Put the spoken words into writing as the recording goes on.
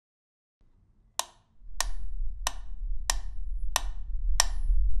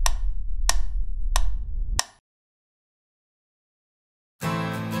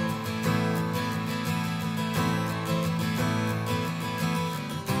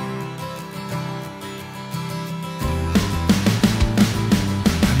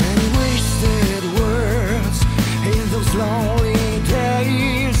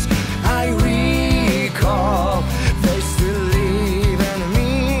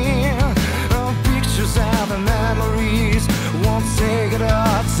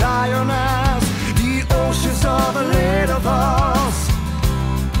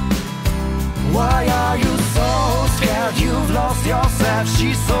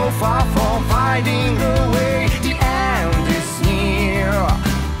so far from finding the way. The end is near.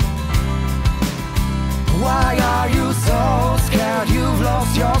 Why are you so scared? You've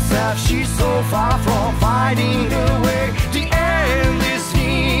lost yourself. She's so far from finding the way. The end is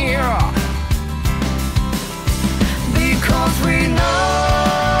near. Because we know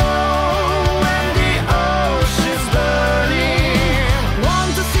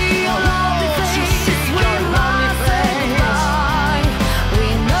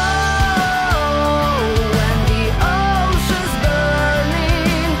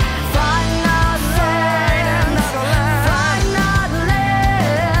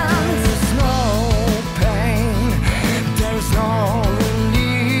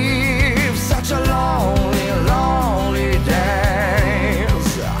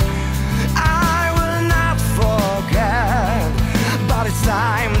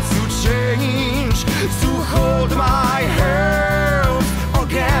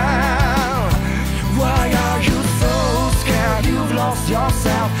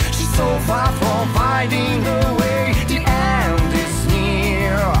yourself. She's so far from finding the way. The end is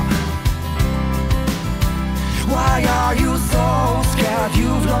near. Why are you so scared?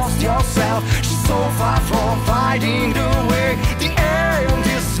 You've lost yourself. She's so far from finding the way. The end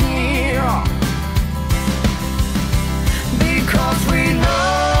is near. Because we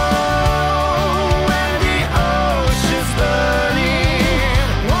know